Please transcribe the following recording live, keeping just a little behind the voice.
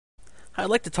I'd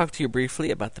like to talk to you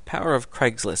briefly about the power of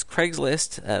Craigslist.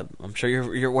 Craigslist, I'm sure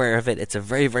you're aware of it. It's a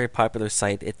very, very popular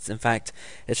site. In fact,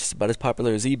 it's just about as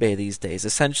popular as eBay these days.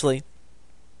 Essentially,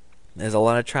 there's a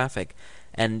lot of traffic,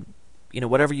 and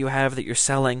whatever you have that you're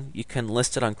selling, you can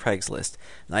list it on Craigslist.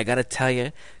 Now I gotta tell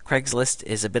you, Craigslist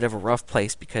is a bit of a rough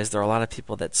place because there are a lot of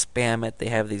people that spam it. They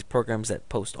have these programs that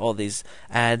post all these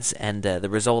ads, and the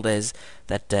result is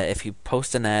that if you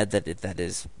post an ad that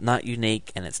is not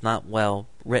unique and it's not well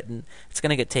written, it's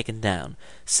gonna get taken down.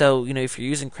 So if you're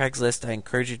using Craigslist, I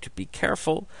encourage you to be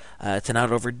careful to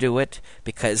not overdo it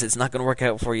because it's not gonna work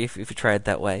out for you if you try it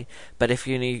that way. But if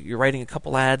you're writing a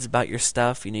couple ads about your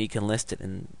stuff, you can list it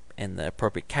in the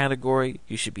appropriate category,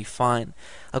 you should be fine.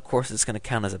 Of course, it's going to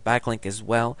count as a backlink as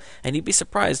well, and you'd be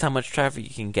surprised how much traffic you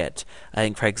can get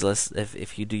in Craigslist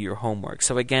if you do your homework.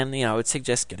 So again, I would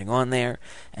suggest getting on there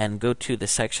and go to the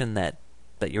section that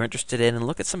you're interested in and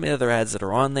look at some of the other ads that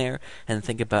are on there and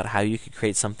think about how you could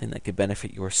create something that could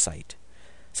benefit your site.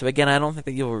 So again, I don't think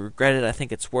that you'll regret it. I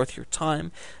think it's worth your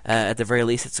time. At the very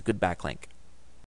least, it's a good backlink.